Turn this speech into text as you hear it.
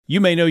You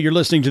may know you're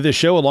listening to this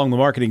show along the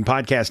Marketing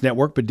Podcast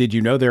Network, but did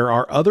you know there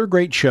are other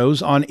great shows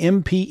on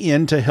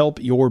MPN to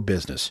help your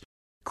business?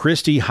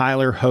 Christy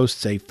Heiler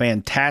hosts a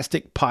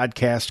fantastic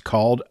podcast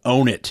called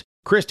Own It.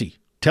 Christy,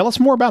 tell us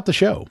more about the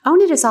show.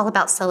 Own It is all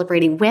about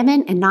celebrating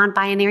women and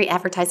non-binary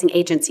advertising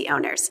agency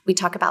owners. We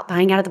talk about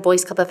buying out of the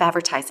Boys Club of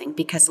Advertising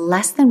because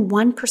less than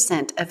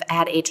 1% of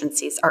ad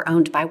agencies are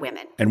owned by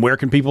women. And where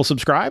can people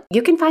subscribe?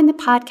 You can find the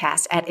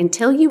podcast at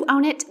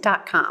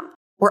untilyouownit.com.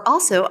 We're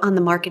also on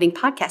the Marketing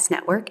Podcast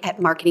Network at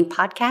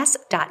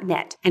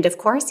marketingpodcast.net. And of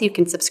course, you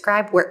can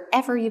subscribe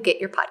wherever you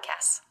get your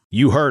podcasts.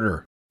 You heard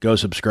her. Go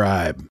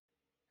subscribe.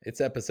 It's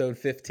episode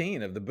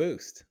 15 of The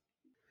Boost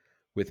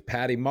with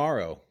Patty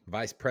Morrow,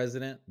 Vice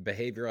President,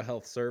 Behavioral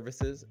Health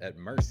Services at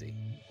Mercy.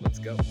 Let's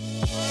go.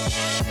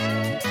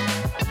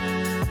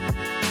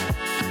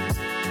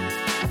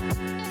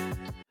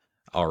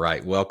 All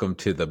right, welcome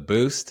to The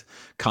Boost,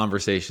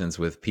 conversations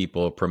with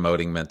people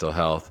promoting mental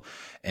health.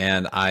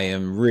 And I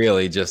am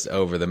really just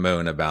over the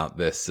moon about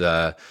this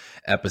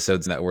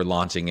episodes that we're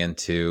launching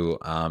into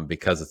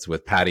because it's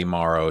with Patty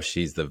Morrow.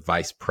 She's the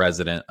Vice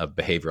President of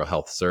Behavioral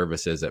Health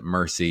Services at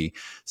Mercy.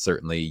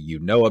 Certainly, you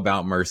know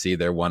about Mercy.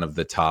 They're one of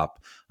the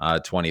top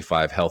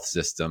 25 health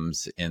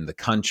systems in the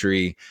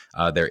country.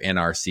 Their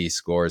NRC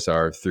scores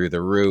are through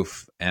the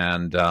roof.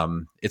 And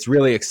it's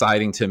really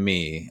exciting to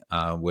me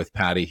with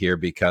Patty here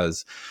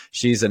because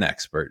she's an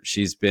expert.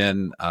 She's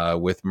been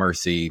with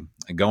Mercy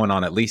going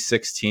on at least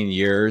 16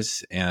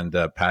 years. And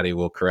Patty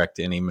will correct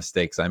any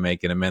mistakes I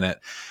make in a minute.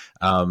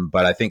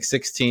 But I think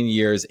 16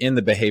 years in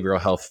the behavioral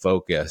health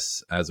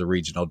focus as a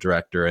regional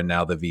director and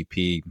now the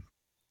VP.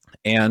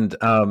 And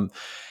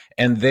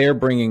they're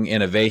bringing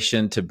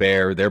innovation to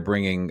bear. They're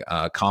bringing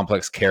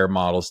complex care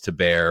models to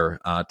bear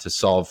to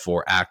solve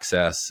for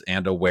access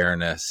and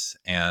awareness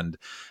and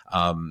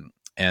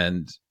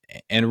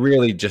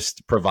really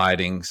just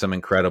providing some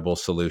incredible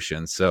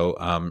solutions.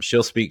 So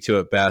she'll speak to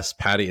it best.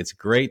 Patty, it's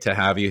great to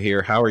have you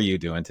here. How are you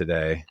doing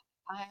today?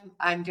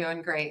 I'm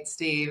doing great,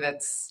 Steve.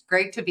 It's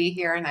great to be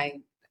here, and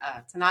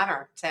it's an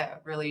honor to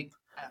really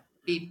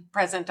be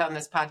present on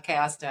this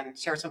podcast and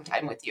share some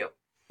time with you.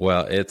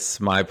 Well,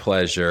 it's my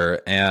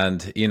pleasure.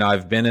 And, you know,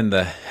 I've been in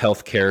the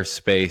healthcare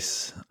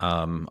space,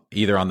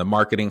 either on the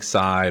marketing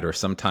side or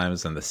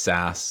sometimes on the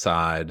SaaS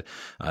side,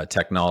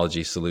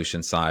 technology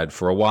solution side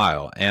for a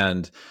while,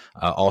 and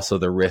also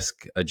the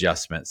risk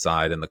adjustment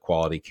side and the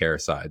quality care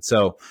side.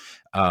 So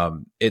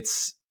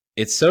it's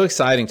so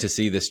exciting to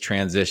see this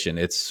transition.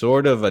 It's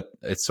sort of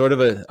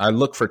a, I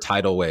look for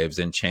tidal waves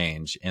and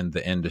change in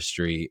the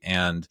industry,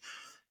 and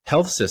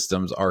health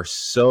systems are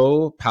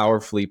so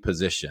powerfully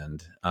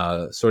positioned,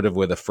 sort of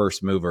with a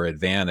first mover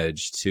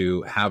advantage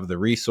to have the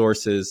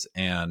resources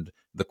and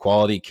the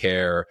quality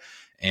care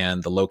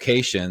and the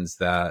locations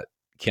that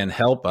can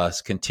help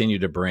us continue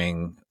to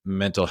bring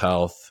mental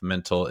health,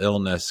 mental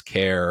illness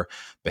care,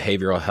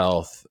 behavioral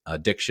health,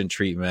 addiction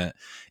treatment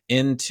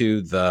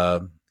into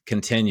the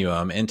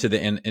continuum,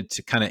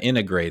 to kind of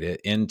integrate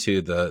it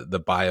into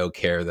the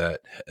biocare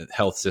that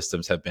health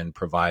systems have been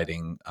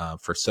providing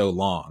for so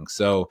long.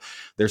 So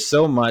there's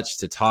so much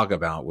to talk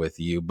about with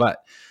you, but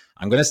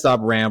I'm going to stop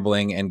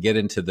rambling and get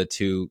into the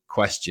two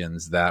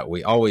questions that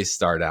we always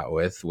start out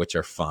with, which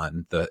are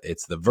fun.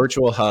 It's the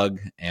virtual hug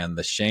and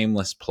the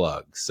shameless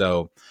plug.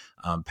 So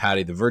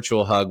Patty, the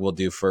virtual hug we'll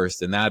do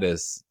first, and that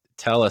is,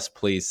 tell us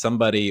please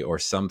somebody or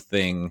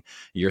something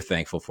you're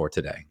thankful for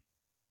today.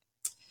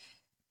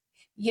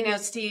 You know,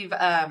 Steve,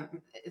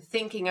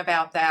 thinking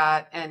about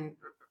that and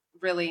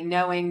really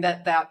knowing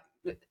that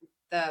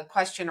the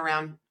question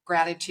around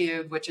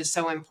gratitude, which is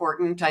so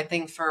important, I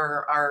think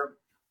for our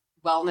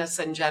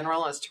wellness in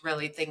general, is to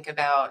really think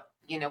about,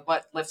 you know,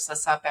 what lifts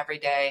us up every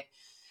day.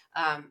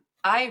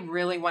 I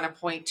really want to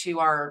point to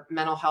our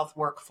mental health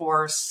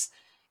workforce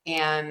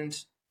and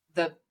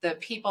the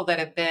people that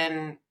have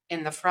been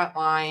in the front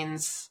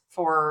lines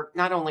for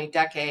not only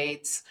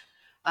decades,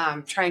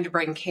 trying to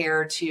bring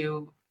care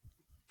to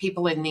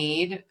people in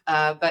need,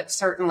 but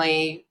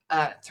certainly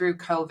through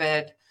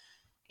COVID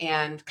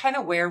and kind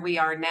of where we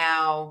are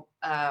now,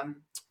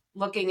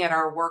 looking at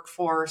our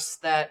workforce,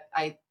 that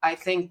I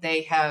think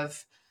they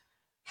have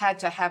had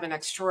to have an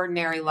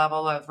extraordinary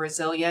level of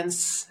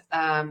resilience.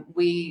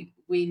 We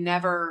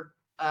never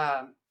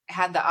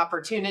had the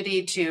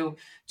opportunity to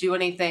do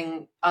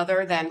anything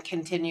other than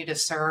continue to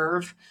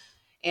serve.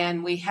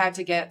 And we had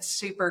to get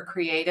super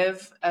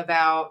creative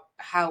about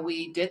how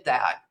we did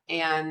that.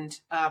 And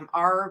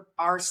our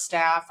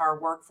staff, our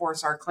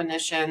workforce, our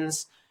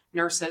clinicians,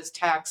 nurses,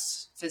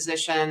 techs,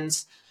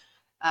 physicians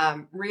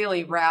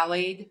really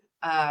rallied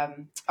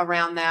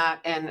around that.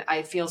 And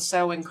I feel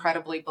so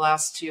incredibly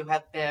blessed to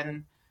have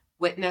been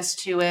witness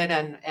to it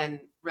and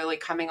really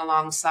coming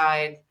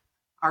alongside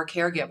our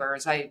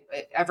caregivers.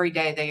 Every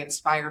day they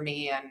inspire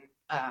me, and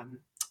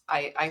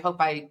I hope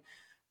I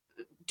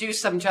do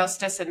some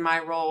justice in my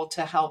role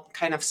to help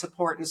kind of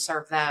support and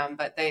serve them,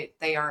 but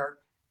they are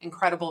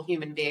incredible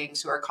human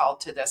beings who are called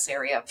to this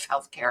area of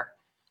healthcare.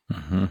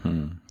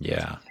 Mm-hmm.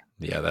 Yeah,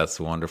 Yeah, that's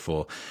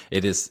wonderful.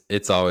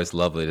 It's always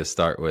lovely to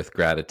start with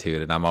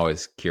gratitude, and I'm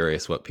always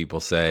curious what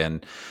people say,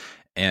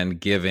 and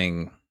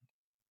giving,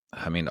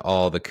 I mean,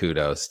 all the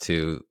kudos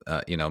to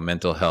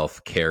mental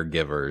health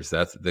caregivers.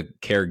 That's the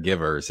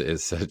caregivers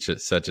is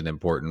such an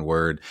important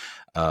word.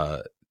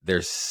 Uh,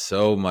 there's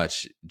so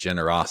much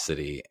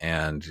generosity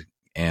and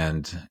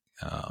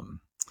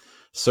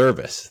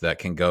service that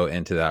can go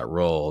into that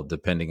role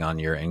depending on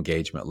your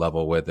engagement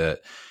level with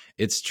it.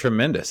 It's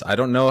tremendous. I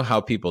don't know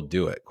how people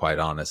do it, quite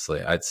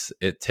honestly.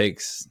 It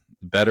takes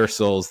better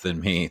souls than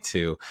me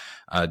to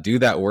do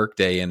that work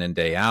day in and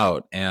day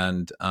out.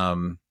 And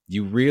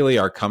you really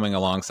are coming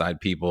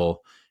alongside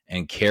people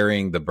and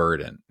carrying the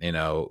burden,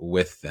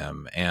 with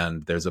them.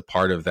 And there's a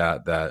part of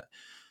that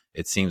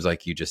it seems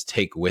like you just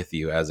take with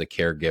you as a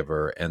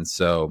caregiver. And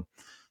so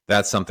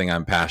that's something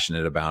I'm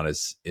passionate about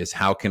is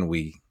how can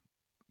we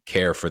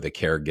care for the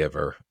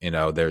caregiver?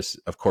 There's,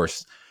 of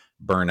course,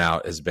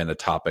 burnout has been a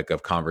topic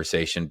of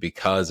conversation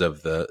because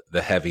of the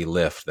heavy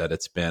lift that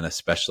it's been,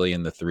 especially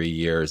in the 3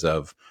 years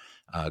of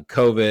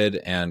COVID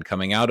and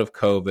coming out of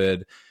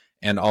COVID,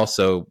 and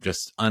also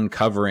just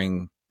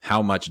uncovering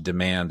how much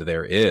demand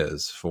there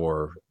is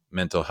for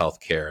mental health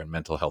care and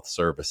mental health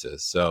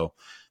services. So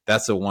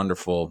that's a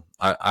wonderful,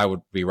 I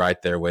would be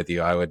right there with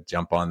you. I would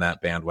jump on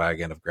that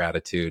bandwagon of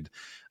gratitude.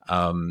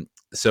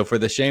 So for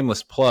the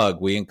shameless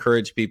plug, we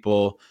encourage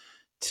people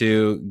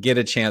to get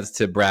a chance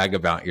to brag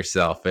about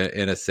yourself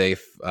in a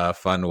safe,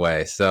 fun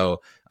way.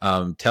 So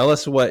tell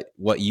us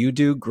what you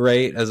do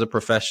great as a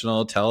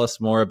professional. Tell us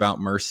more about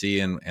Mercy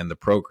and the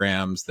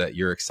programs that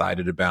you're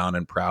excited about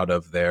and proud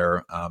of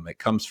there. It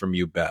comes from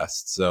you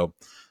best. So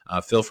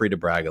feel free to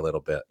brag a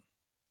little bit.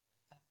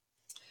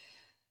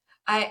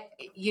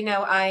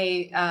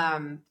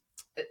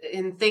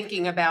 In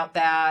thinking about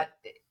that,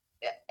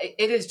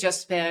 it has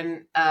just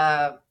been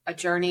a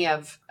journey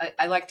of,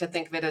 I like to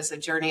think of it as a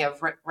journey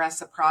of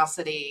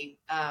reciprocity.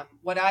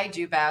 What I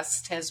do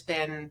best has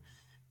been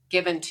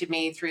given to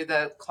me through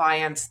the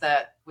clients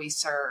that we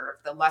serve,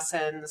 the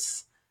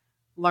lessons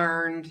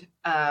learned,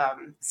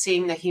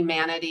 seeing the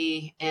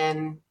humanity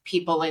in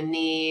people in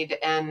need,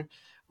 and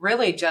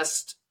really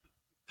just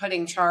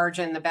putting charge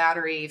in the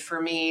battery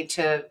for me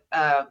to,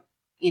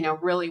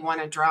 really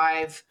want to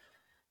drive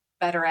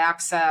better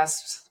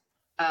access,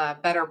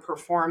 better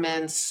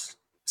performance,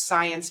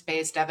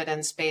 science-based,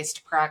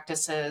 evidence-based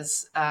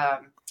practices.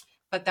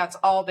 But that's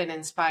all been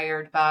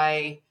inspired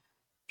by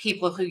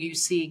people who you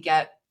see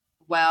get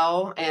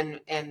well and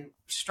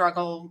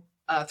struggle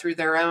through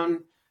their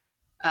own,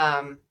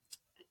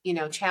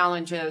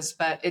 challenges.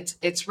 But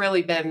it's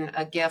really been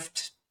a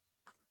gift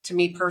to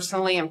me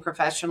personally and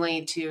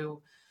professionally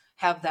to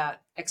have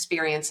that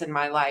experience in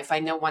my life. I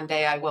know one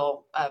day I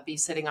will be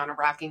sitting on a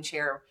rocking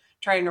chair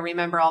trying to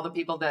remember all the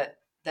people that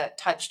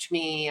touched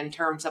me in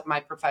terms of my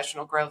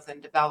professional growth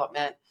and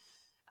development.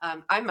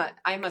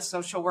 I'm a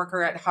social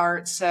worker at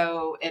heart.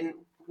 So, and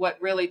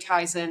what really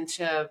ties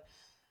into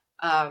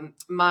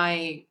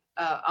my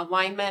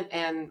alignment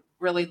and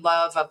really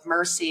love of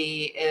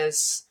Mercy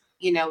is,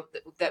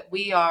 that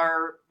we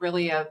are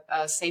really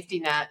a safety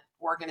net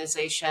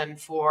organization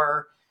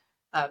for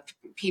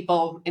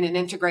people in an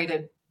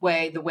integrated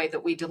way, the way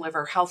that we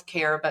deliver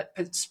healthcare, but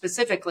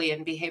specifically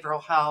in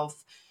behavioral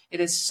health.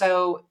 It is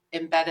so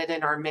embedded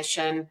in our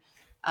mission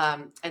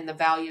and the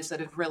values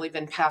that have really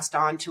been passed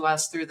on to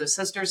us through the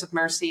Sisters of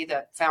Mercy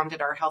that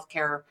founded our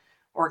healthcare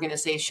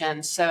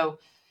organization. So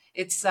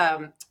it's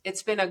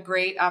been a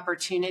great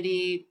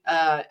opportunity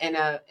and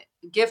a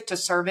gift to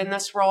serve in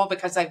this role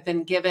because I've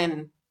been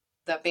given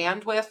the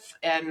bandwidth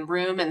and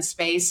room and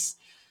space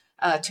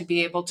to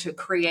be able to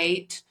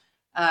create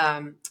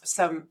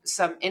some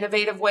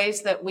innovative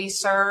ways that we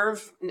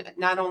serve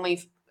not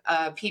only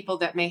people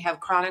that may have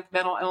chronic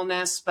mental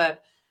illness,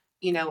 but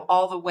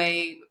all the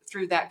way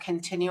through that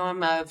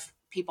continuum of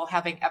people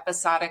having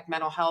episodic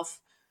mental health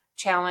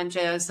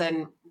challenges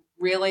and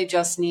really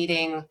just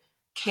needing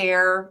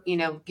care,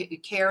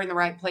 care in the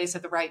right place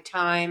at the right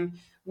time.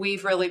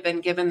 We've really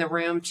been given the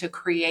room to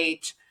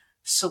create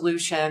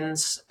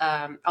solutions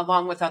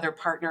along with other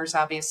partners,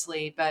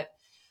 obviously, but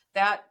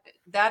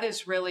that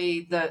is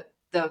really the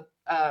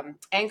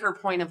anchor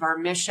point of our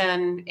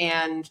mission,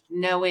 and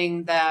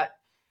knowing that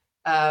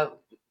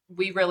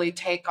we really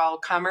take all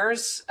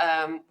comers.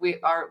 We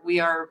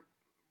are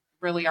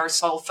really, our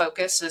sole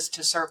focus is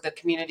to serve the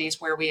communities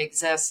where we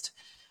exist.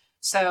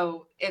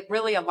 So it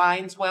really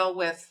aligns well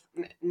with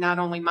not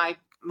only my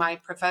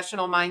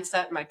professional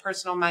mindset, my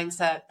personal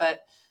mindset,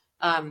 but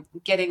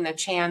getting the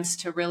chance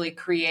to really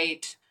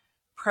create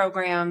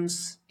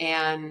programs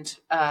and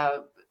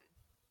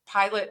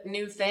pilot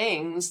new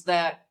things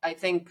that I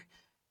think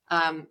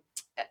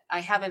I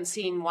haven't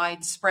seen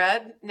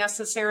widespread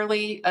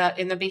necessarily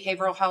in the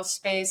behavioral health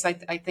space. I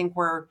think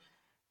we're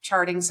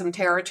charting some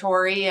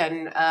territory,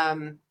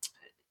 and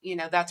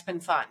that's been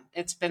fun.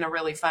 It's been a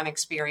really fun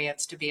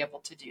experience to be able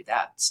to do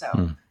that.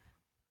 So,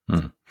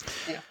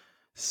 yeah.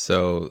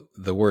 So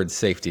the word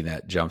safety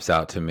net jumps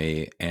out to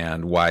me,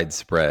 and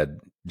widespread.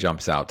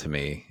 jumps out to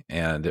me,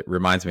 and it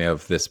reminds me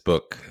of this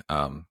book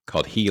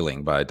called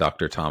Healing by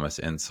Dr. Thomas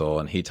Insel.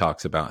 And he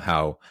talks about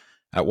how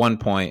at one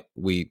point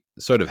we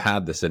sort of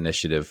had this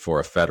initiative for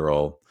a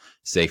federal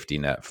safety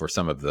net for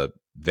some of the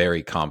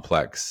very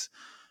complex,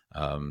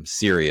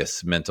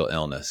 serious mental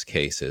illness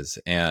cases.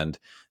 And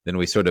then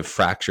we sort of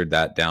fractured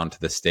that down to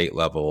the state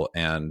level.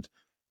 And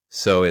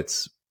so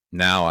it's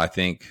now, I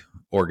think,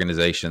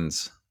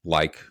 organizations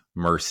like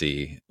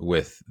Mercy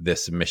with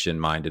this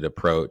mission-minded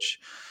approach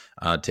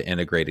to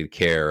integrated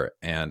care,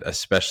 and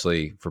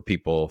especially for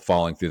people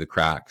falling through the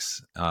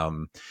cracks.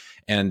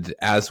 And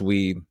as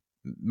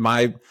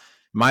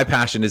my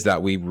passion is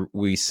that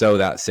we sew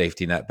that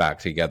safety net back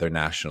together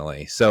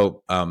nationally.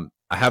 So I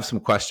have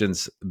some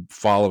questions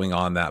following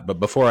on that,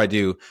 but before I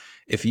do,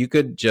 if you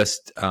could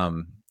just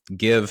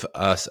give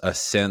us a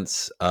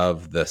sense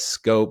of the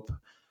scope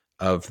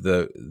of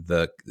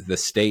the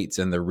states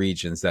and the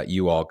regions that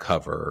you all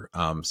cover,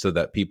 so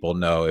that people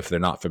know, if they're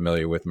not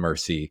familiar with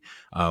Mercy,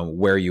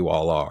 where you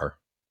all are.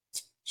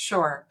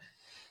 Sure.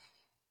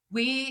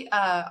 We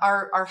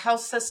our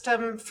health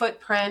system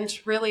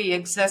footprint really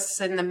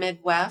exists in the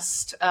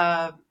Midwest,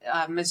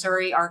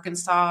 Missouri,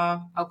 Arkansas,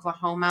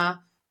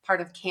 Oklahoma,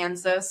 part of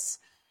Kansas.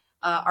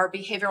 Our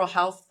behavioral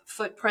health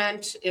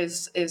footprint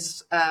is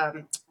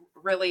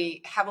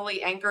really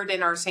heavily anchored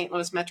in our St.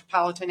 Louis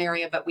metropolitan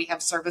area, but we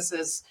have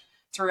services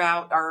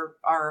throughout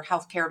our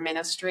healthcare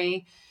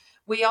ministry.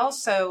 We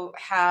also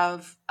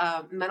have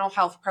mental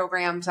health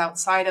programs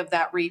outside of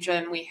that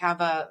region. We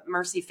have a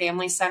Mercy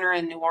Family Center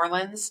in New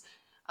Orleans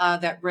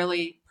that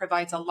really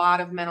provides a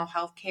lot of mental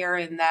health care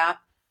in that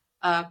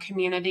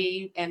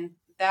community. And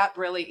that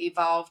really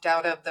evolved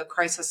out of the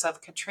crisis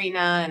of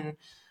Katrina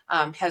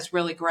and has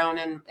really grown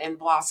and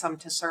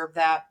blossomed to serve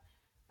that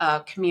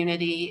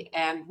community.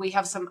 And we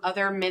have some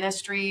other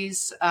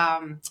ministries,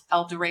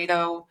 El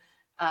Dorado,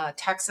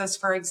 Texas,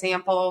 for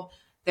example.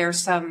 There's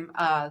some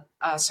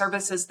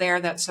services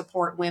there that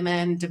support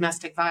women,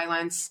 domestic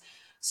violence.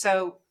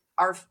 So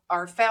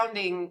our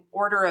founding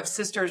order of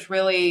sisters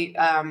really,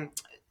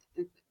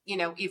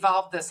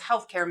 evolved this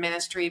healthcare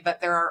ministry, but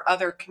there are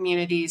other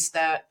communities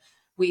that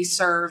we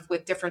serve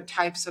with different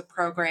types of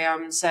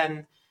programs.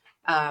 And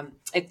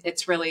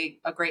it's really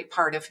a great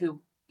part of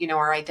who,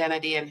 our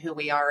identity and who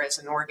we are as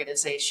an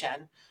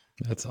organization.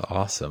 That's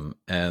awesome.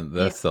 And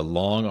that's the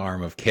long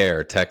arm of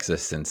care,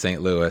 Texas and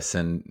St. Louis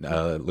and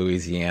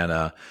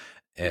Louisiana.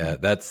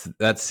 That's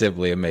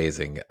simply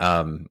amazing.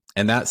 And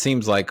that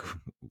seems like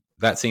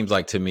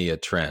to me a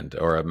trend,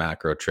 or a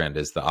macro trend,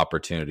 is the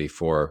opportunity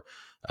for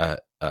a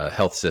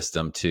health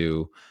system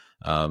to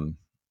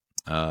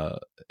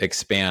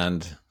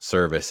expand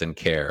service and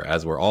care,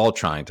 as we're all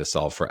trying to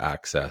solve for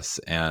access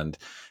and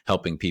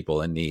helping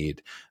people in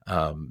need.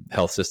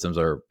 Health systems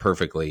are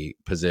perfectly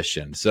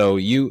positioned. So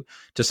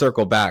to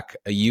circle back,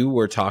 you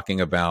were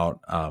talking about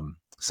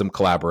some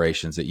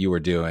collaborations that you were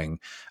doing.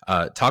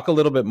 Talk a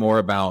little bit more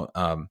about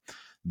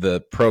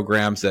the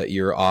programs that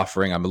you're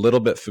offering. I'm a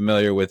little bit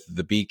familiar with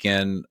the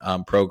Beacon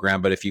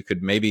program, but if you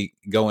could maybe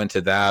go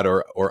into that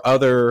or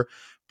other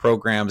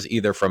programs,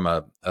 either from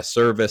a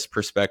service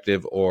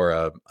perspective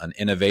or an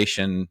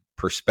innovation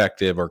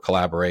perspective or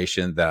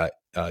collaboration that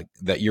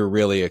you're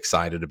really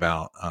excited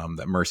about,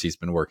 that Mercy's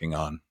been working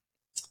on.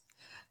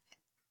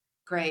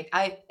 Great.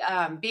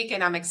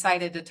 Beacon, I'm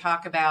excited to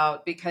talk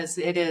about because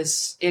it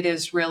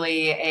is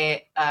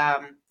really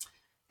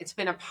it's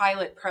been a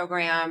pilot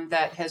program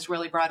that has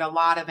really brought a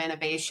lot of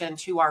innovation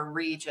to our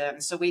region.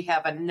 So we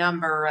have a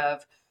number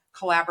of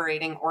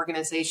collaborating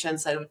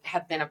organizations that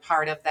have been a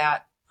part of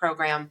that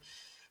program.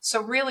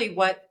 So really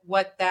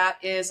what that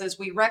is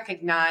we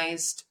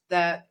recognized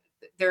that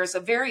there's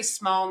a very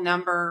small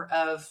number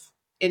of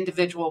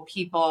individual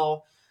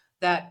people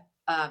that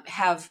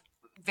have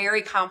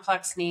very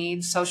complex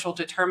needs, social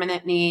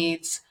determinant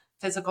needs,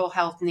 physical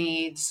health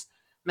needs,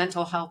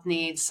 mental health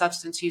needs,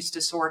 substance use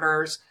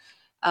disorders,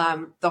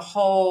 the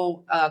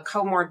whole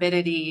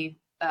comorbidity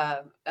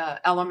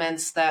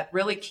elements that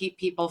really keep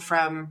people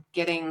from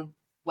getting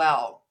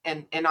well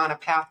and on a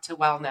path to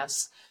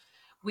wellness.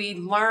 We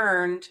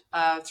learned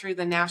through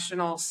the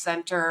National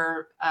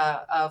Center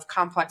of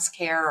Complex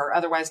Care, or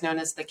otherwise known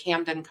as the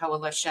Camden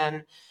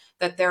Coalition,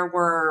 that there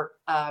were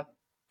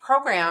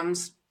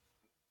programs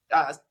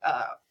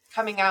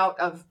coming out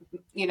of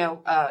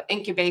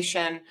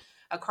incubation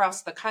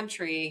across the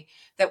country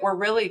that were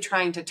really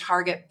trying to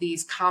target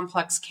these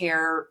complex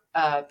care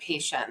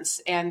patients.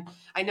 And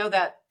I know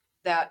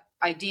that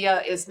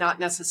idea is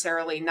not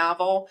necessarily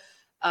novel.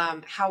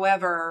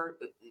 However,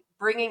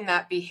 bringing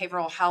that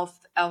behavioral health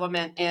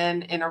element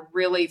in a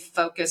really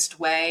focused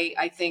way,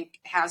 I think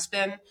has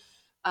been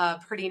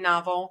pretty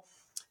novel.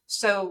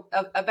 So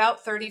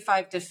about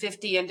 35 to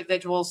 50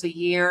 individuals a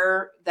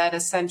year that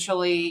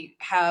essentially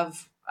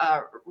have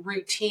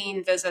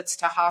routine visits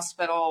to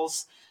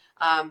hospitals.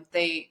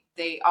 They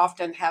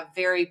often have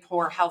very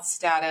poor health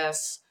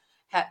status,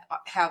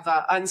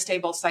 have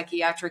unstable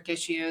psychiatric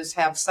issues,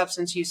 have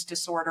substance use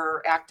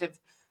disorder, active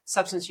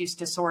substance use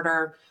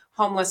disorder,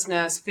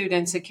 homelessness, food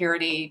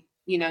insecurity,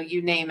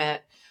 you name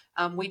it.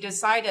 We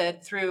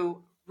decided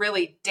through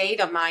really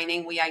data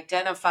mining, we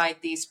identified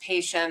these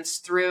patients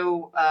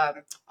through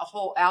a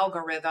whole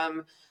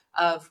algorithm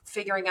of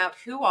figuring out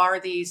who are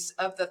these,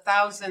 of the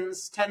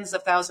thousands, tens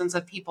of thousands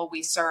of people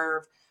we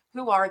serve,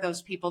 who are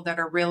those people that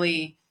are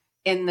really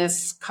in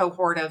this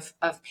cohort of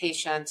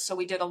patients. So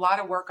we did a lot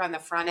of work on the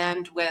front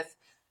end with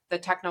the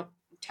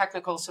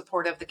technical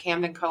support of the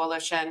Camden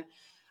Coalition,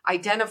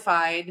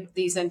 identified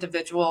these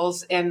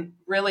individuals, and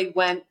really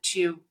went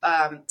to,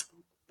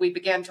 we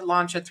began to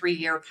launch a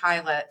 3-year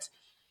pilot.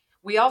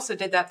 We also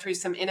did that through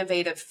some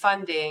innovative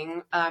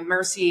funding.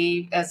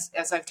 Mercy, as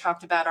I've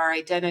talked about our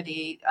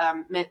identity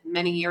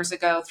many years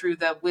ago, through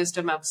the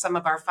wisdom of some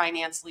of our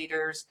finance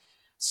leaders,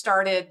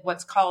 started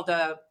what's called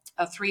a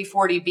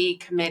 340B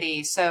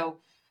committee. So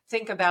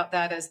think about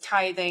that as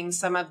tithing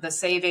some of the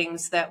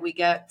savings that we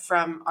get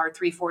from our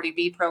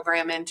 340B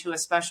program into a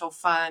special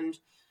fund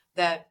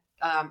that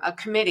a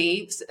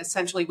committee,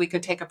 essentially we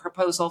could take a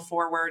proposal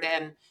forward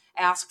and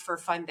ask for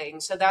funding.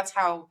 So that's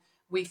how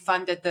we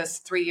funded this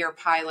 3-year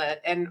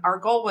pilot. And our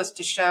goal was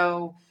to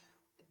show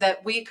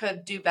that we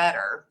could do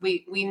better.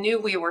 We knew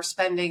we were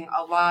spending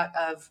a lot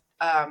of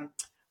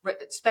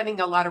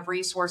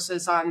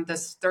resources on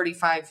this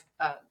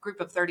group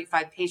of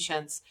 35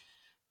 patients,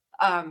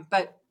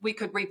 but we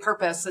could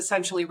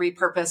essentially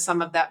repurpose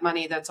some of that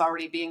money that's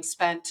already being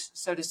spent,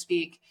 so to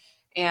speak,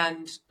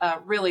 and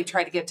really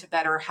try to get to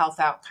better health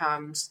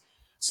outcomes.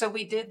 So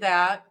we did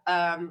that.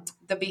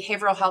 The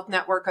Behavioral Health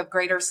Network of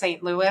Greater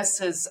St.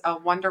 Louis is a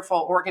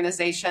wonderful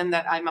organization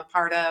that I'm a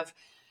part of,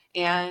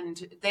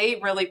 and they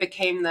really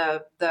became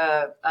the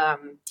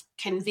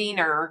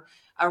convener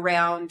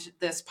around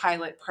this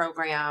pilot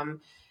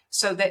program.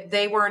 So that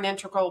they were an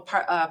integral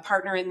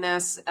partner in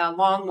this,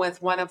 along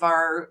with one of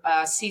our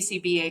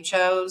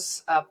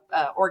CCBHOs,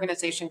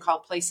 organization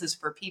called Places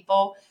for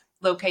People,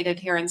 located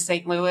here in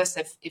St. Louis.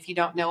 If you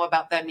don't know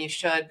about them, you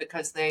should,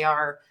 because they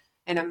are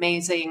an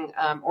amazing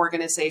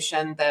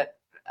organization that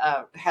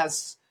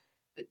has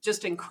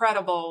just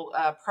incredible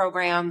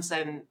programs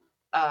and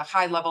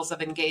high levels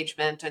of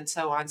engagement and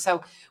so on.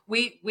 So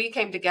we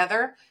came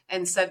together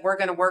and said, we're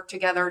going to work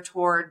together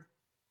toward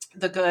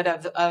the good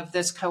of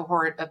this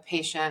cohort of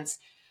patients.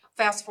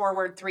 Fast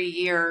forward 3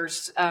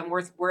 years,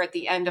 we're at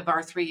the end of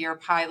our 3-year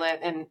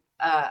pilot, and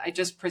I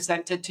just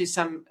presented to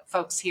some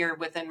folks here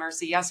within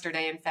Mercy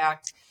yesterday. In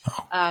fact,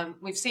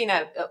 we've seen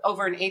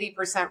over an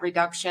 80%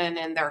 reduction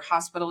in their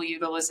hospital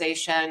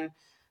utilization.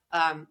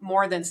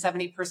 More than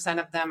 70%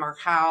 of them are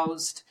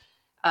housed.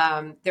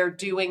 They're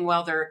doing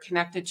well. They're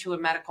connected to a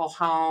medical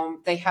home.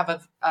 They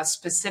have a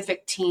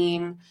specific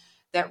team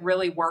that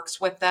really works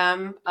with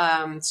them.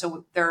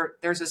 So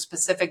there's a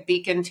specific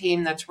beacon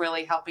team that's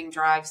really helping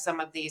drive some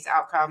of these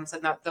outcomes,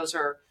 and those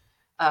are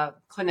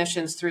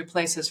clinicians through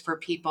Places for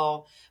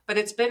People. But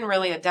it's been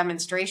really a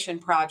demonstration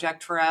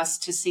project for us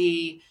to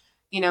see,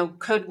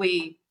 could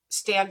we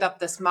stand up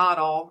this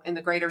model in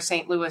the greater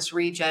St. Louis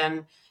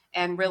region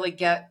and really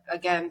get,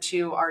 again,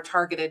 to our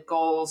targeted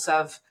goals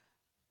of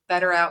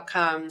better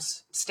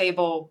outcomes,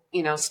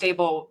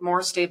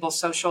 more stable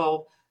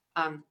social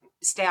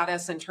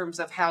status in terms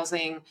of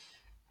housing,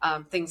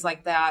 things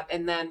like that.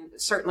 And then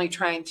certainly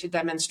trying to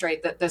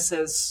demonstrate that this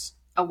is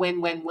a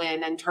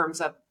win-win-win in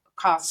terms of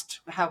cost,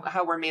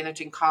 how we're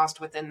managing cost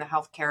within the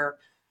healthcare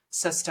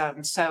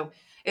system. So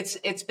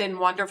it's been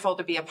wonderful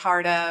to be a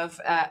part of.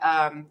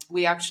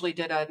 We actually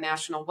did a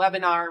national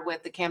webinar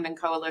with the Camden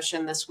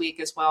Coalition this week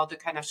as well to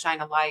kind of shine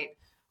a light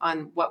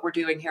on what we're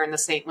doing here in the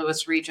St.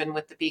 Louis region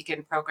with the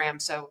Beacon program.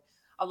 So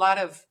a lot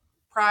of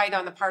pride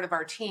on the part of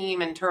our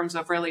team in terms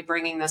of really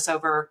bringing this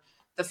over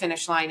the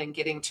finish line and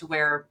getting to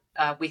where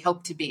we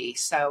hope to be.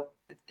 So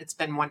it's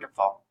been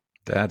wonderful.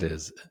 That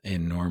is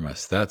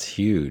enormous. That's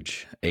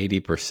huge.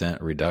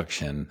 80%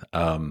 reduction.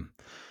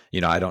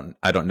 I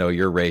don't know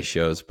your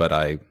ratios, but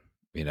I,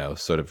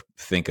 sort of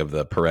think of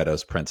the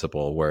Pareto's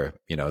principle where,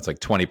 it's like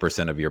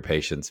 20% of your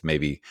patients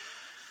maybe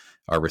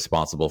are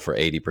responsible for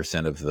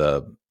 80% of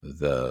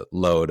the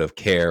load of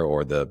care,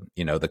 or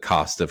the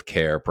cost of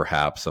care,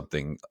 perhaps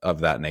something of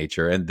that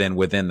nature. And then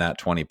within that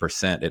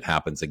 20%, it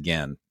happens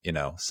again,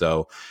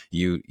 so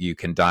you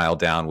can dial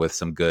down with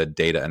some good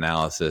data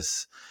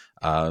analysis,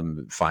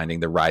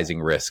 finding the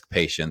rising risk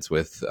patients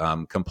with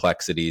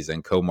complexities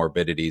and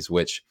comorbidities,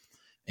 which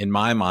in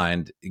my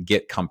mind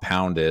get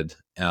compounded.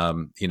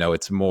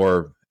 It's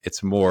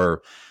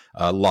more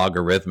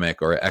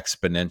logarithmic or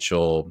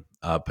exponential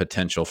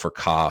potential for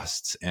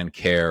costs and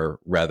care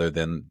rather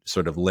than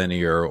sort of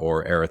linear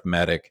or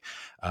arithmetic.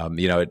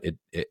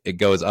 It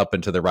goes up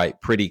and to the right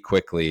pretty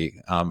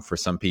quickly for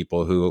some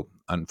people who,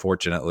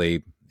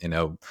 unfortunately,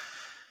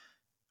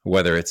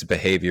 whether it's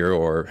behavior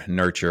or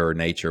nurture or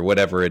nature,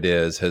 whatever it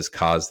is, has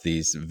caused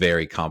these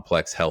very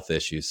complex health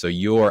issues. So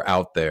you're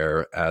out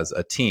there as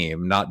a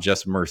team, not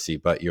just Mercy,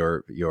 but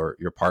your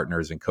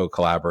partners and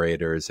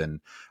co-collaborators and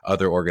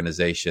other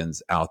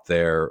organizations out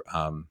there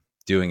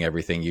doing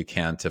everything you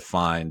can to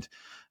find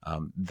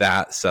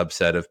that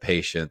subset of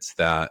patients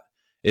that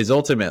is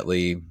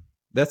ultimately,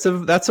 that's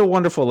a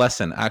wonderful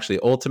lesson, actually.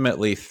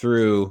 Ultimately,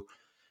 through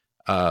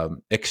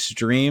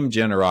extreme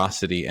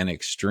generosity and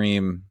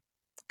extreme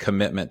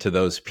commitment to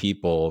those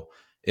people,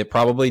 it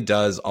probably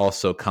does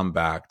also come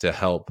back to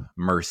help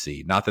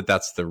mercy. Not that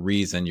that's the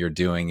reason you're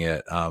doing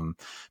it,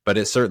 but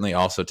it certainly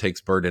also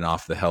takes burden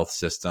off the health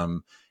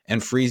system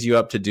and frees you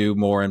up to do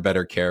more and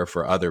better care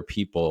for other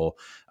people.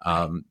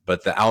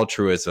 But the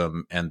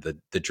altruism and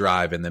the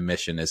drive and the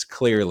mission is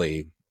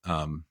clearly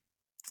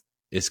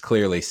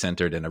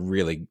centered in a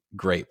really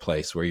great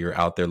place where you're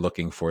out there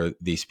looking for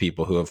these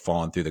people who have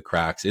fallen through the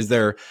cracks. Is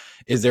there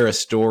a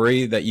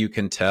story that you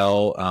can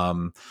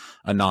tell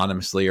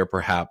anonymously, or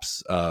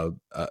perhaps of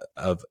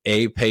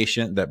a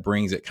patient that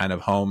brings it kind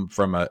of home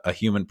from a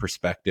human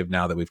perspective,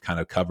 now that we've kind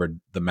of covered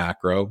the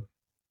macro?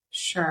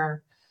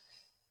 Sure.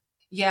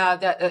 Yeah,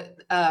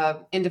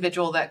 the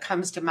individual that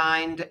comes to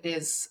mind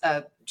is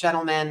a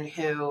gentleman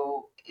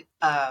who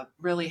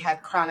really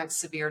had chronic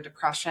severe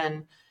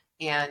depression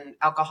and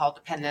alcohol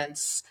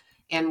dependence,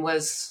 and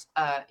was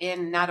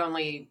in not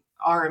only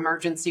our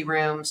emergency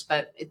rooms,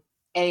 but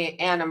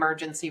an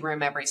emergency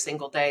room every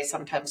single day,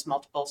 sometimes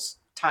multiple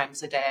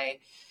times a day.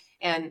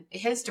 And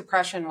his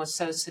depression was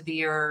so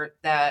severe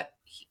that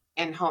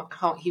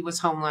he was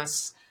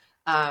homeless.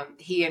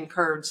 He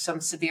incurred some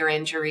severe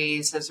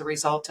injuries as a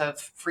result of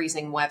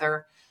freezing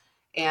weather,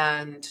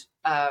 and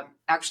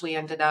actually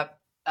ended up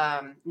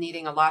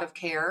needing a lot of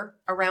care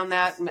around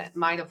that.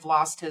 Might have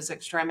lost his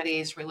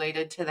extremities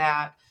related to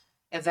that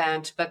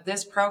event, but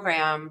this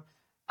program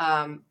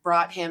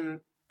brought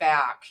him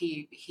back.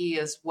 He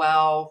is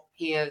well.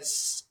 He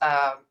is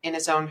in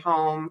his own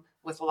home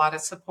with a lot of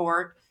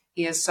support.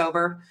 He is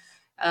sober.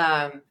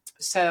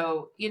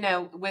 So,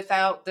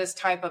 without this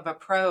type of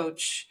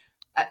approach,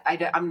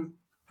 I'm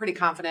pretty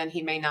confident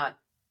he may not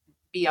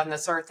be on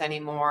this earth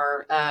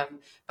anymore.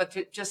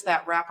 But just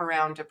that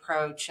wraparound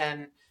approach,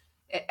 and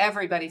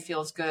everybody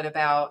feels good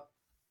about,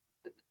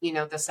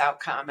 this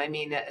outcome. I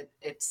mean,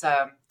 it's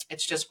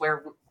just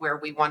where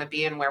we want to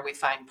be and where we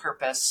find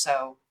purpose.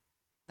 So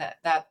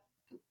that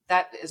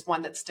is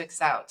one that sticks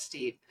out,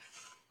 Steve.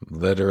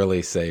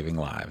 Literally saving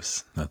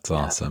lives. That's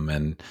awesome.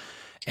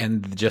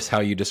 And just how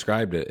you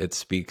described it, it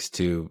speaks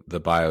to the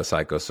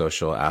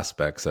biopsychosocial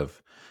aspects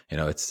of,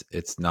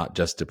 it's not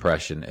just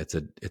depression, it's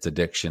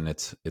addiction,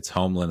 it's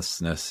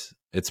homelessness,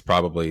 it's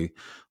probably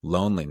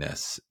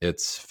loneliness,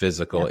 it's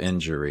physical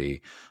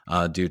injury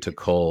due to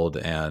cold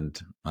and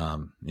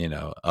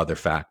other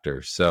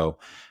factors. So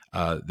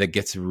that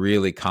gets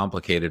really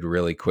complicated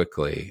really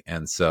quickly.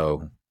 And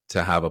so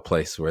to have a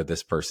place where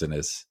this person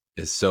is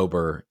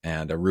sober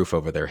and a roof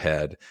over their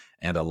head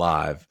and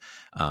alive,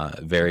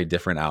 very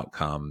different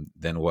outcome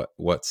than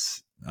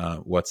what's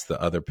the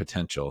other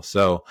potential.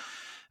 So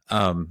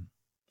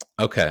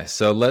okay,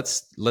 so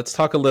let's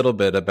talk a little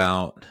bit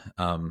about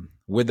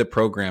with the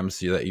programs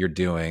that you're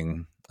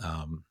doing.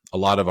 A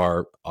lot of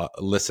our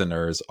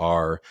listeners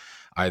are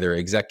either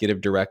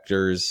executive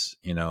directors,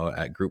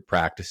 at group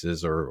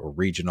practices or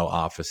regional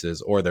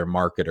offices, or they're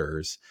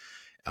marketers.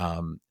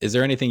 Is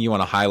there anything you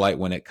want to highlight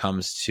when it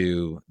comes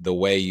to the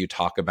way you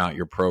talk about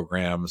your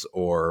programs,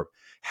 or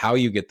how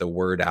you get the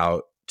word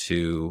out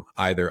to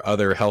either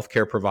other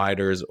healthcare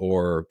providers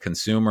or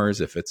consumers,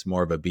 if it's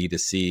more of a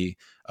B2C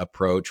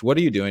approach? What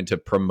are you doing to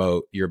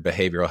promote your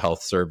behavioral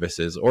health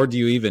services, or do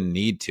you even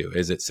need to?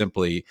 Is it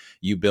simply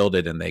you build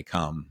it and they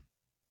come?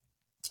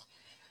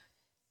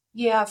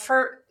 Yeah,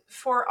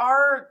 for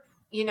our,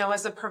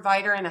 as a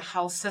provider in a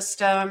health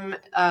system,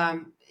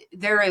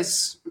 there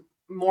is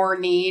more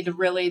need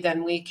really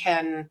than we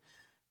can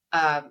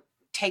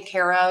take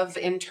care of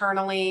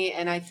internally.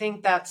 And I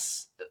think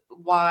that's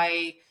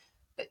why,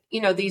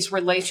 these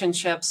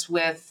relationships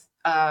with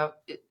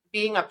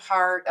being a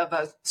part of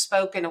a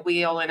spoke in a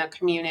wheel in a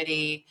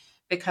community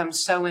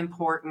becomes so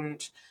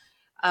important.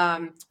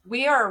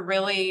 We are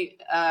really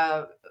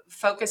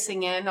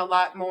focusing in a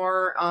lot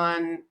more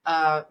on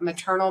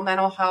maternal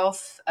mental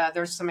health.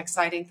 There's some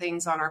exciting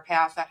things on our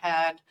path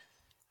ahead.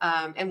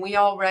 And we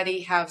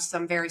already have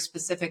some very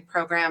specific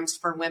programs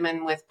for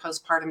women with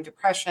postpartum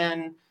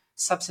depression,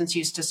 substance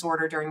use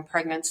disorder during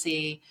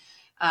pregnancy.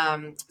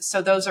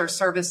 So those are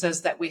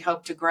services that we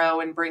hope to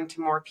grow and bring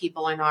to more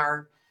people in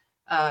our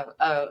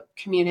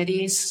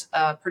communities,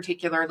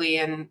 particularly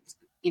in,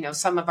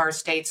 some of our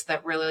states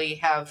that really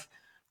have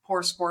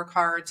poor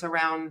scorecards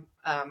around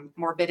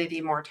morbidity,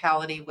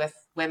 mortality with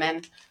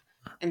women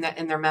in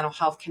their mental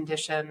health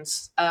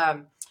conditions.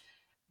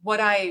 What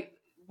I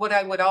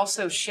would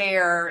also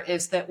share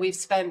is that we've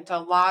spent a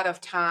lot of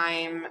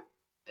time,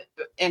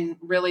 and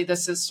really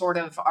this is sort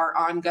of our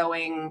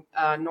ongoing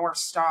North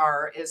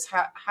Star, is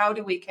how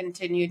do we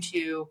continue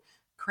to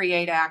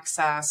create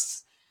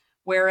access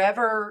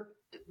wherever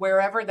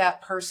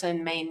that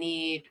person may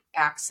need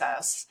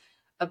access.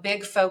 A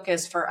big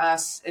focus for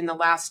us in the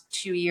last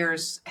 2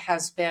 years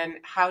has been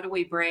how do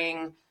we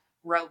bring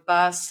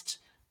robust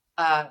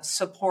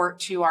support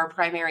to our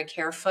primary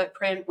care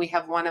footprint. We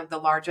have one of the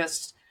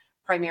largest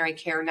primary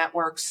care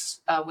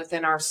networks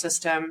within our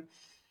system.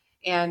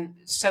 And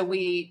so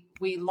we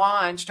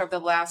launched over the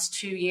last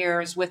 2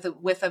 years with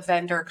a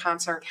vendor,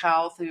 Concert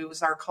Health, who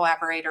was our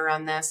collaborator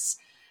on this,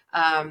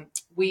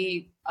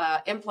 We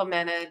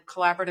implemented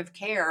collaborative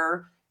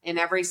care in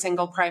every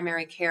single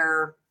primary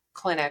care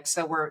clinic.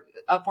 So we're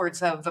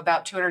upwards of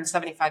about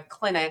 275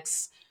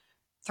 clinics,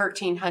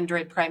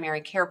 1,300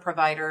 primary care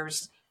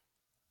providers,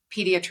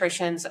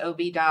 pediatricians,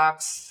 OB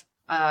docs,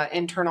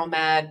 internal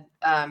med,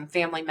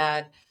 family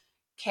med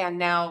can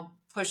now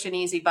push an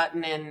easy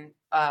button in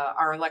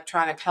our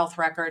electronic health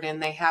record,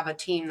 and they have a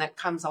team that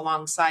comes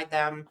alongside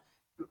them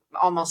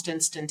almost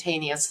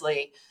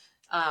instantaneously,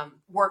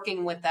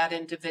 working with that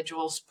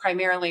individuals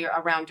primarily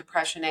around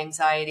depression,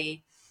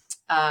 anxiety.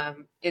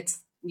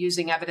 It's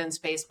using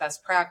evidence-based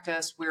best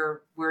practice.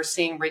 We're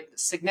seeing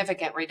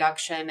significant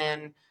reduction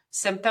in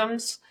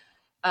symptoms.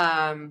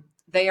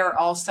 They are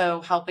also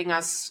helping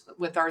us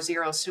with our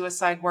zero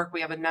suicide work.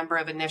 We have a number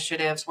of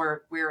initiatives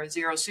where we're a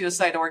zero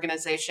suicide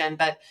organization,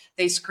 but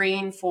they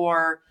screen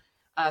for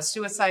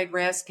suicide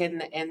risk,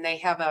 and they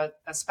have a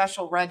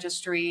special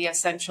registry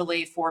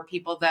essentially for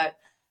people that,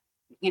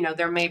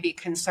 there may be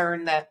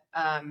concern that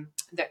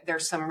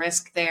there's some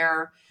risk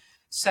there.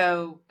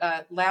 So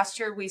last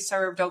year we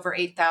served over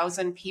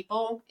 8,000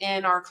 people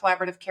in our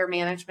collaborative care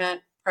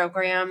management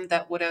program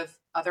that would have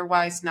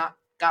otherwise not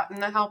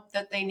gotten the help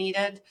that they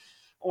needed,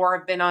 or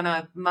have been on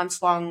a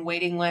months-long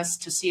waiting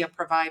list to see a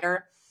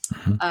provider.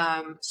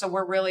 So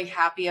we're really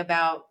happy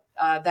about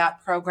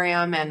that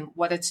program and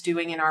what it's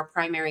doing in our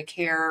primary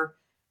care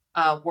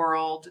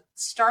world,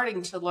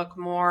 starting to look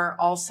more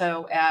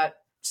also at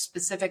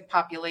specific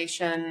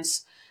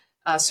populations,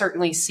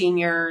 certainly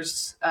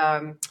seniors,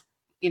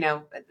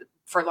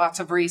 for lots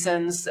of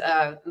reasons,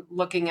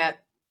 looking at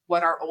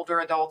what our older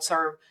adults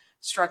are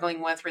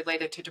struggling with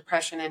related to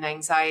depression and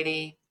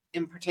anxiety,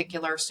 in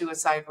particular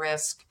suicide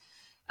risk.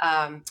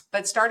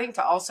 But starting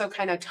to also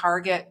kind of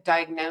target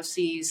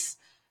diagnoses,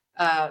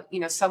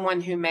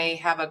 someone who may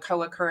have a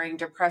co-occurring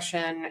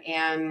depression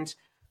and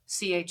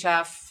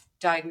CHF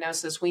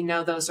diagnosis. We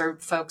know those are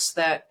folks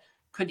that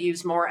could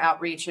use more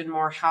outreach and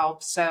more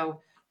help.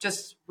 So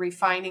just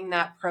refining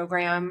that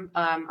program,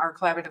 our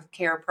collaborative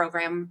care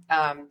program,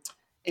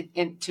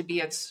 to be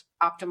its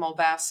optimal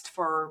best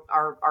for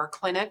our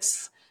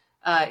clinics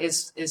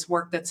is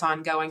work that's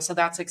ongoing. So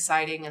that's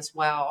exciting as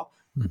well.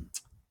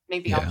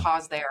 Maybe I'll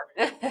pause there.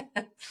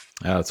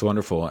 That's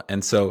wonderful.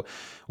 And so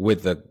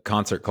with the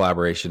concert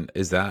collaboration,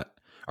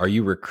 are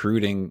you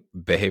recruiting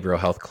behavioral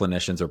health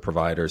clinicians or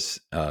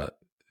providers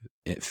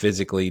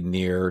physically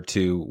near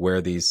to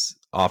where these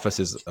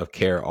offices of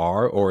care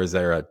are, or is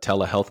there a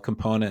telehealth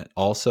component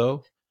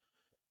also?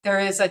 There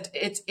is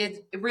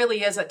it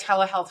really is a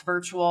telehealth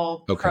virtual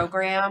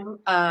program,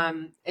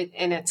 and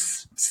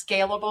it's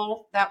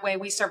scalable that way.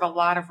 We serve a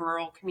lot of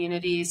rural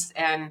communities,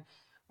 and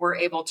we're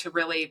able to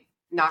really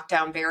knock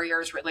down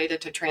barriers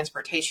related to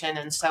transportation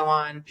and so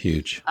on.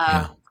 Huge.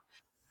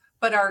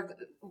 But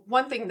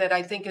one thing that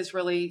I think is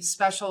really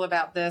special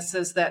about this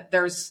is that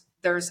there's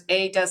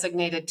a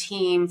designated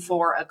team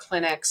for a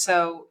clinic.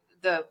 So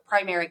the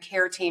primary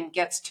care team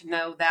gets to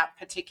know that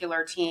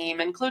particular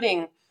team,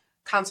 including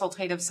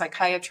consultative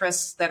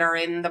psychiatrists that are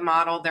in the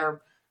model.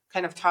 They're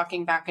kind of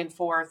talking back and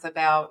forth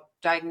about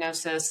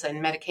diagnosis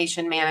and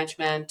medication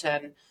management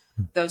and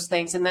those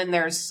things. And then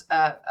there's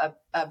a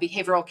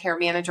behavioral care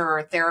manager or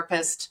a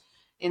therapist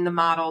in the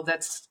model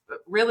that's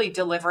really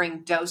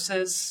delivering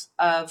doses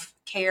of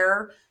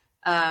care.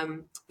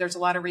 There's a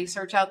lot of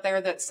research out there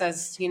that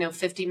says,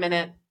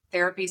 50-minute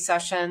therapy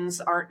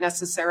sessions aren't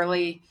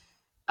necessarily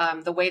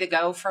the way to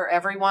go for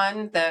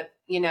everyone, that,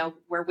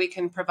 where we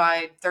can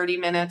provide 30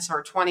 minutes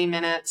or 20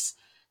 minutes,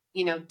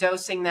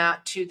 dosing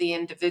that to the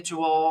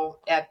individual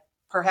at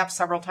perhaps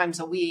several times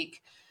a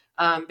week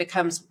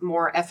becomes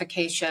more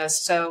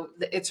efficacious. So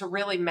it's a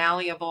really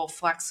malleable,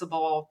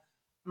 flexible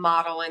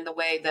model in the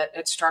way that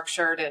it's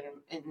structured,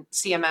 and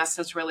CMS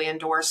has really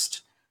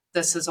endorsed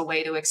this as a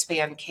way to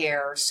expand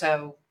care.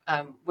 So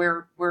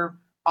we're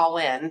all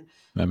in.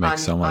 That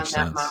makes so much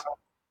sense. Model.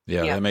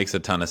 Yeah, that makes a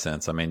ton of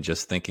sense. I mean,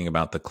 just thinking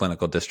about the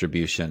clinical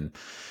distribution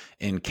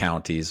in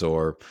counties,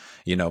 or,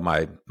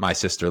 my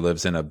sister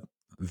lives in a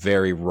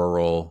very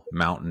rural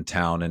mountain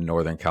town in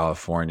Northern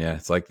California.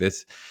 It's like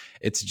this,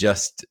 it's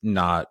just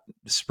not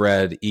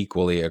spread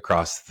equally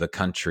across the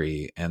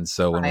country. And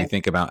so when we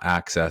think about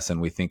access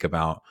and we think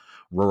about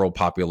rural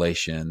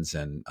populations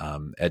and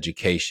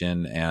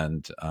education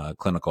and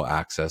clinical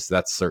access,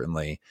 that's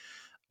certainly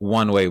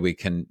one way we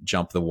can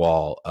jump the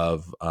wall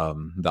of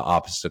the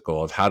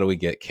obstacle of how do we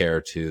get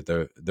care to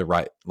the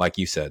right, like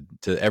you said,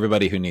 to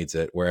everybody who needs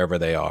it, wherever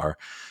they are.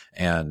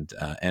 And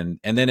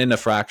then in a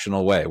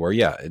fractional way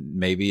where,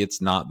 maybe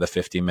it's not the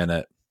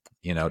 50-minute,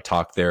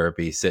 talk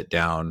therapy, sit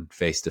down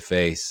face to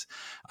face.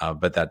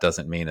 But that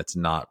doesn't mean it's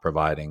not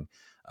providing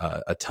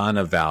a ton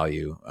of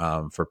value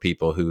for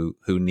people who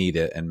need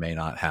it and may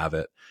not have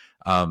it.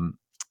 To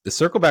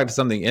circle back to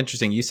something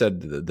interesting, you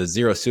said the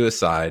zero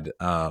suicide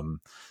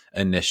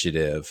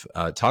initiative.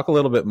 Talk a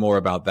little bit more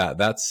about that.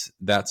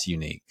 That's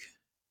unique.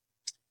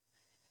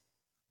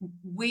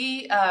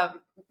 We,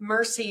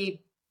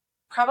 Mercy,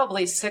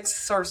 probably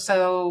 6 or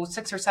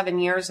 7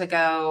 years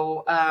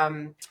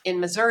ago, in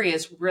Missouri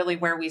is really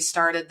where we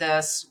started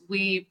this.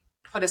 We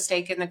put a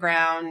stake in the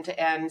ground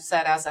and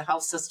said, as a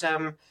health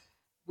system,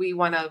 we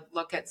want to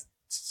look at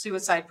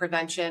suicide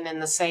prevention in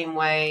the same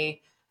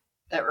way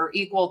or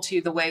equal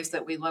to the ways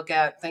that we look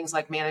at things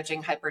like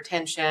managing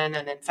hypertension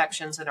and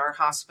infections in our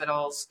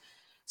hospitals.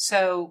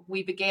 So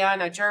we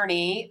began a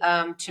journey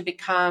to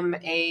become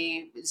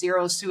a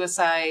zero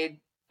suicide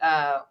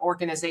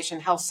organization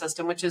health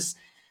system, which is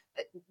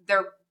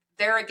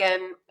there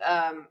again,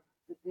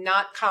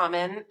 not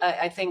common.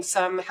 I think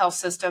some health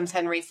systems,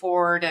 Henry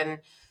Ford and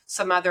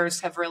some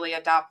others, have really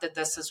adopted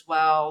this as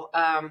well.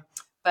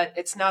 But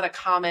it's not a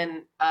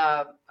common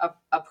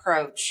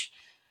approach.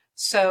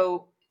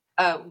 So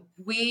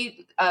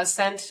we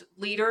sent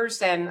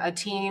leaders and a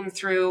team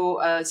through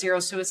Zero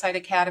Suicide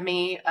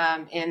Academy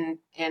in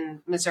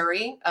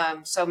Missouri.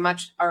 So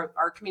much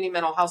our community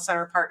mental health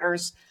center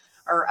partners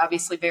are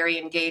obviously very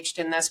engaged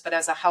in this, but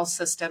as a health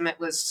system, it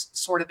was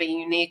sort of a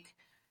unique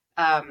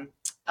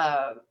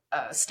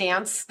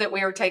stance that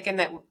we were taking,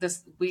 that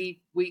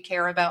we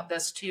care about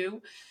this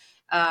too.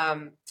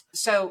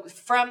 So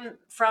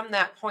from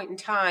that point in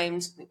time,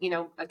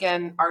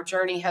 again, our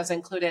journey has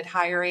included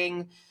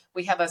hiring.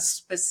 We have a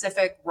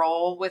specific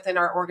role within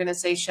our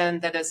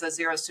organization that is a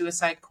zero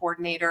suicide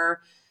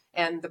coordinator.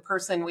 And the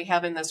person we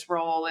have in this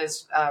role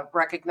is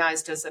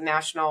recognized as a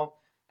national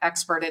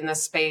expert in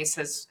this space,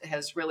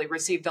 has really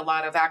received a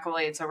lot of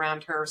accolades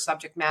around her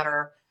subject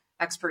matter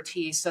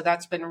expertise. So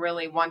that's been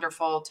really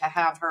wonderful to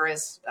have her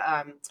as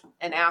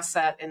an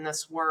asset in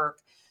this work.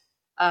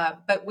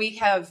 But we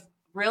have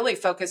really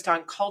focused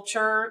on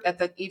culture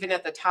even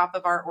at the top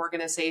of our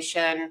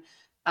organization,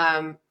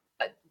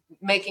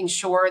 making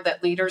sure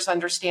that leaders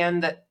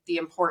understand that the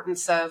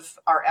importance of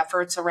our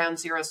efforts around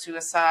zero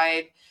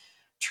suicide.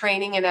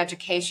 Training and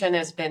education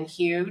has been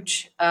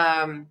huge.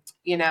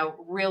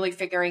 Really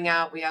figuring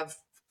out, we have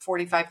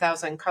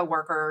 45,000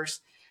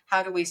 coworkers.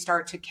 How do we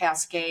start to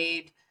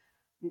cascade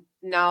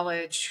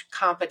knowledge,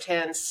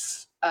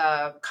 competence,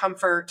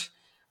 comfort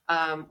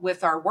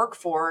with our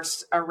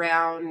workforce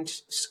around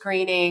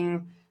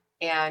screening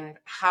and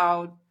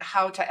how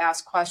to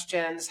ask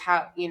questions,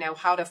 how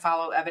to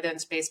follow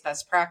evidence-based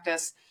best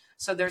practice.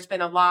 So there's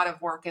been a lot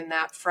of work in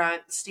that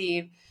front,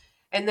 Steve.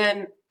 And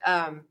then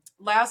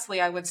lastly,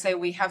 I would say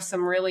we have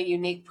some really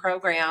unique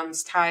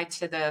programs tied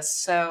to this.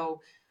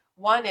 So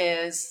one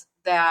is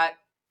that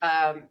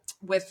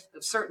with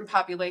certain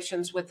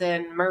populations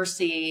within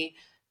Mercy,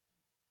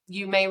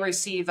 you may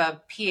receive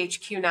a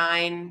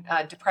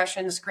PHQ-9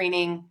 depression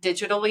screening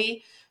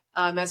digitally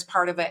as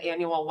part of an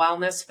annual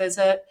wellness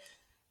visit.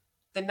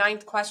 The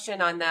 9th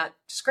question on that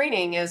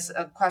screening is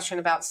a question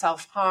about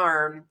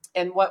self-harm.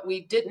 And what we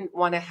didn't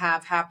want to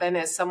have happen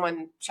is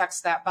someone checks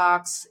that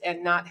box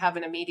and not have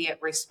an immediate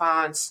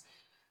response.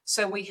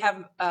 So we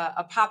have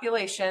a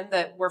population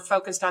that we're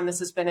focused on. This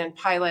has been in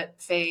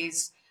pilot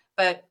phase,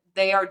 but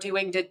they are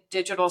doing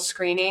digital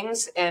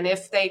screenings. And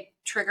if they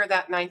trigger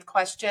that 9th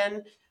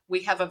question,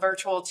 we have a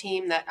virtual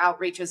team that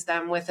outreaches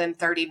them within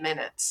 30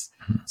 minutes.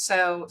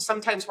 So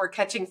sometimes we're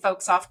catching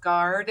folks off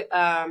guard.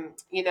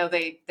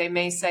 They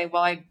may say,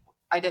 well, I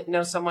didn't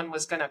know someone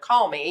was going to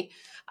call me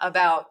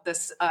about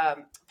this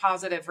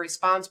positive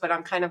response, but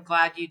I'm kind of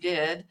glad you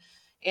did.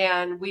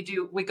 And we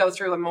go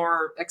through a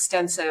more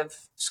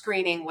extensive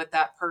screening with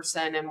that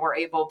person, and we're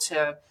able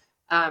to,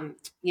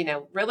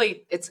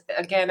 really, it's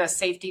again, a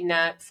safety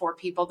net for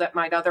people that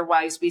might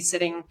otherwise be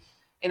sitting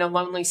in a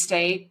lonely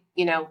state,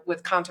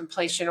 with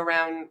contemplation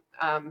around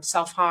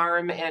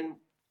self-harm, and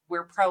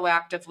we're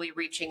proactively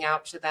reaching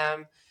out to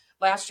them.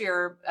 Last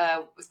year,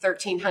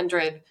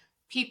 1,300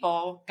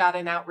 people got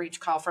an outreach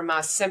call from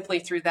us simply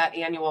through that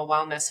annual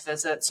wellness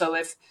visit. So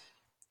if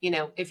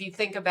you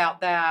think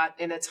about that,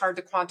 and it's hard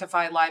to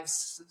quantify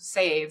lives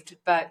saved,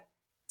 but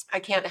I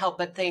can't help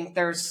but think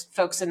there's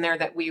folks in there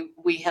that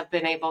we have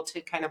been able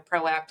to kind of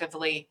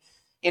proactively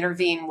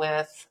intervene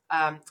with.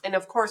 And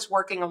of course,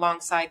 working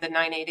alongside the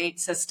 988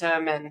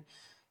 system and,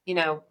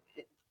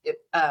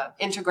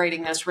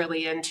 integrating this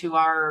really into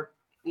our,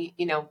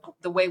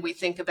 the way we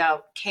think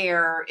about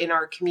care in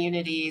our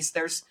communities.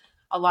 There's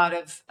a lot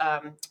of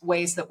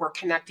ways that we're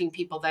connecting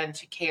people then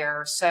to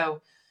care.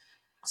 So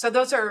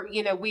those are,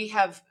 we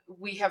have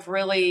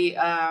really,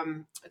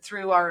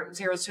 through our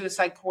zero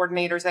suicide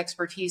coordinators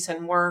expertise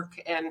and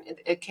work, and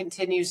it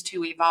continues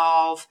to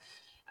evolve.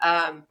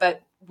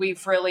 But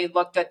we've really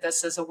looked at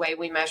this as a way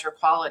we measure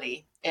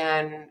quality.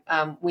 And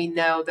we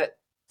know that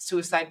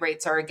suicide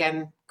rates are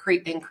again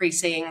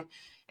increasing,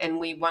 and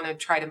we want to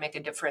try to make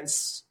a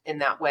difference in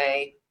that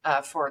way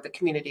for the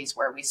communities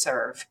where we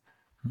serve.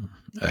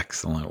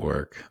 Excellent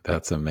work.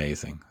 That's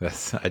amazing.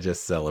 I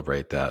just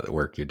celebrate that, the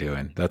work you're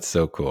doing. That's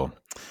so cool.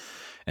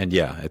 And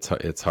yeah,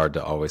 it's hard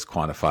to always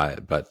quantify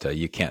it, but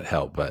you can't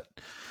help but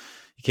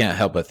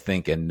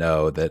think and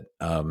know that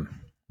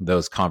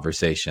those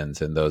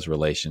conversations and those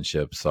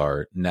relationships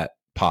are net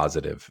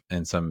positive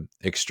in some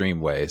extreme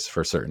ways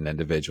for certain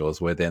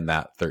individuals within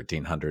that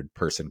 1,300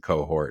 person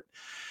cohort.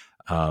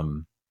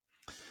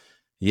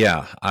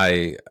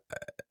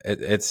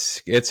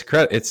 It's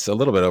a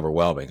little bit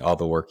overwhelming, all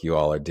the work you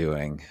all are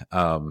doing.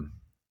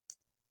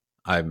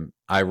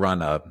 I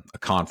run a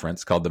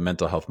conference called the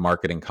Mental Health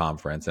Marketing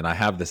Conference, and I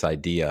have this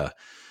idea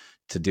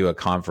to do a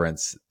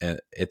conference.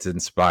 It's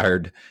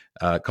inspired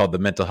called the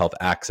Mental Health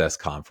Access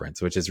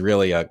Conference, which is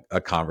really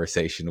a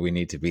conversation we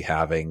need to be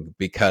having,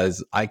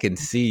 because I can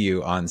see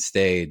you on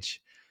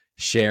stage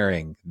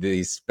sharing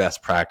these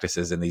best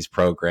practices and these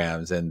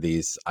programs and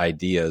these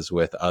ideas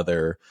with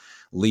other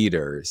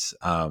leaders.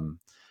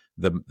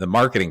 The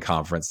marketing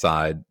conference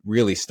side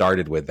really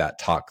started with that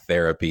talk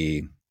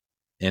therapy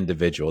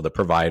individual, the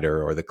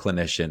provider or the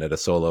clinician at a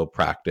solo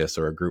practice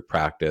or a group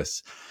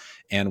practice.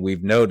 And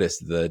we've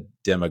noticed the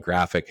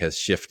demographic has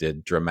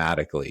shifted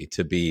dramatically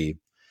to be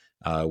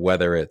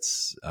whether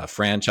it's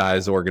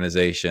franchise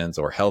organizations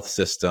or health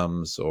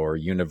systems or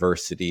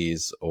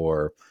universities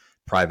or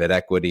private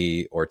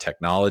equity or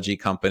technology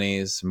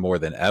companies more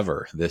than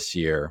ever this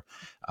year.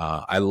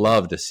 I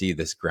love to see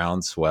this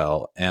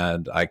groundswell,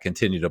 and I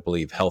continue to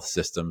believe health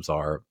systems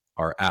are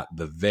at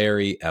the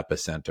very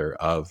epicenter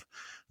of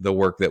the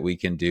work that we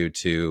can do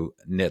to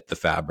knit the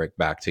fabric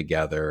back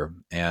together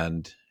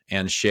and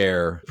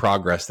share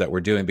progress that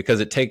we're doing,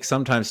 because it takes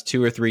sometimes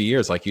 2 or 3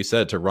 years, like you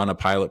said, to run a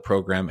pilot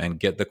program and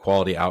get the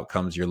quality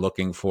outcomes you're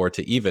looking for,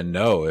 to even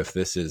know if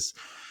this is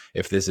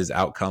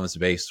outcomes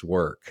based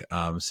work.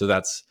 So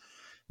that's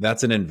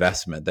an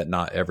investment that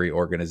not every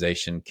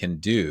organization can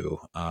do.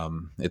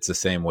 It's the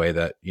same way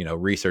that,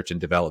 research and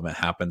development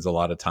happens a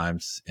lot of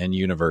times in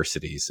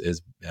universities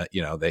is,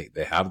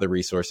 they have the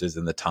resources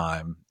and the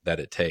time that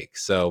it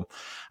takes. So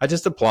I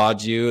just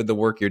applaud you, the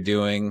work you're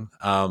doing.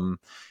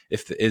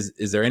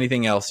 Is there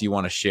anything else you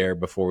want to share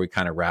before we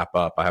kind of wrap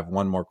up? I have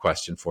one more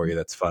question for you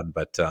that's fun,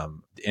 but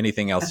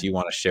anything else you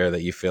want to share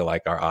that you feel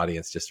like our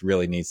audience just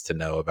really needs to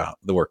know about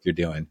the work you're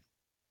doing?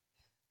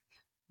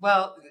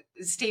 Well,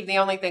 Steve, the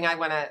only thing I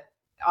want to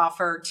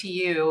offer to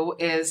you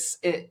is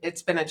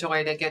it's been a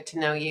joy to get to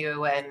know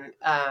you, and,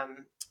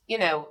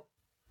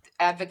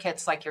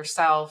 advocates like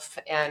yourself,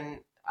 and,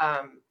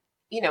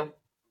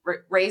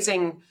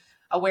 raising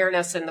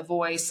awareness and the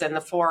voice and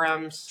the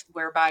forums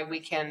whereby we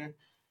can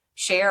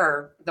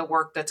share the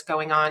work that's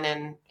going on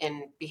in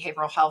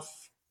behavioral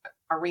health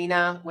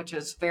arena, which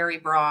is very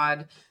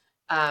broad.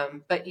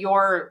 But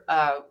your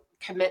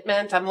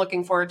commitment, I'm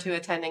looking forward to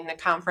attending the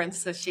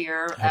conference this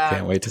year. I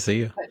can't wait to see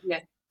you.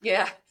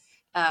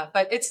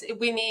 But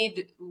we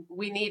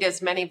need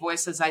as many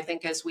voices, I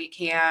think, as we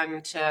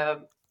can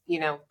to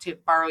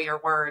borrow your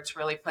words,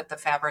 really put the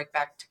fabric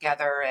back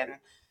together and,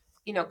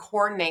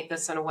 coordinate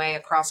this in a way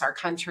across our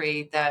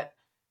country that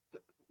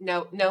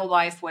no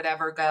life would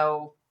ever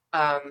go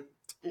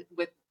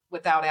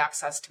without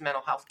access to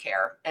mental health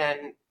care.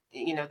 And,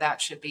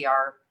 that should be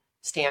our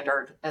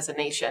standard as a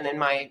nation, in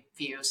my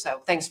view.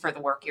 So thanks for the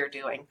work you're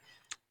doing.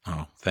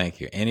 Oh, thank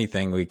you.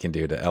 Anything we can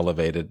do to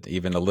elevate it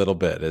even a little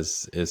bit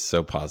is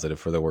so positive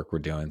for the work we're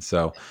doing.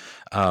 So,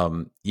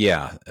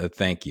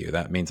 thank you.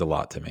 That means a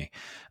lot to me.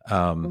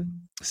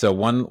 So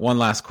one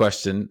last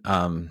question,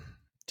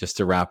 just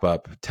to wrap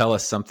up. Tell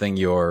us something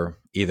you're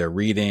either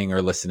reading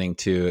or listening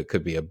to. It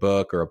could be a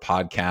book or a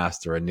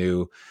podcast or a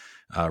new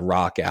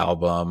rock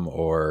album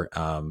or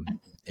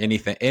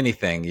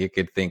anything you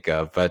could think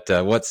of. But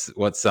what's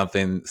some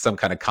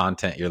kind of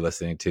content you're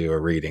listening to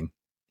or reading?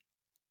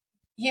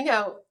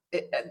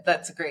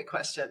 That's a great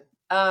question.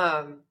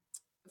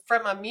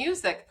 From a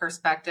music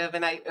perspective,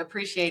 and I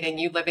appreciating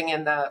you living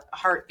in the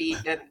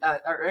heartbeat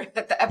or at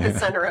the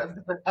epicenter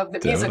of the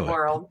music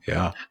world.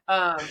 Yeah.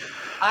 I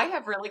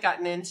have really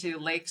gotten into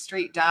Lake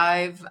Street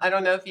Dive. I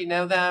don't know if you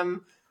know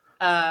them.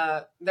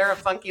 They're a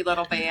funky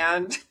little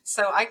band,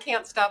 so I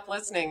can't stop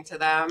listening to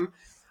them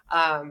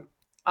on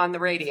the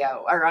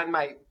radio or on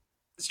my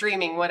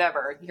streaming,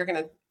 whatever. You're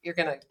gonna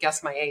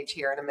guess my age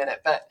here in a minute,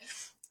 but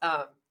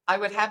I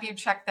would have you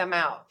check them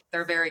out.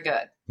 They're very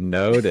good.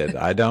 Noted.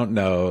 I don't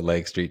know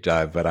Lake Street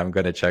Dive, but I'm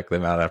going to check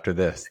them out after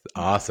this.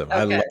 Awesome.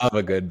 Okay. I love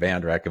a good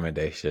band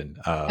recommendation.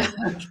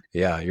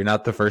 Yeah, you're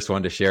not the first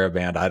one to share a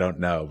band I don't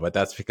know, but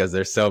that's because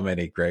there's so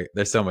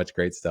much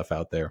great stuff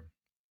out there.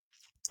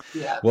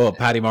 Yeah. Well,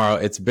 Patty Morrow,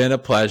 it's been a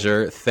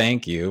pleasure.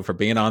 Thank you for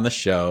being on the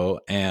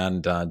show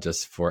and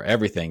just for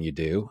everything you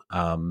do.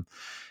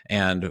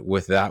 And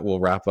with that,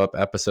 we'll wrap up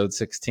episode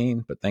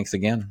 16, but thanks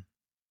again.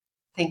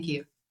 Thank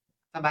you.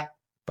 Bye-bye.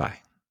 Bye.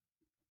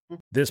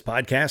 This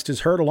podcast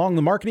is heard along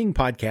the Marketing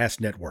Podcast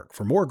Network.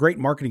 For more great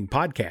marketing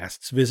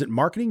podcasts, visit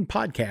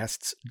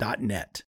marketingpodcasts.net.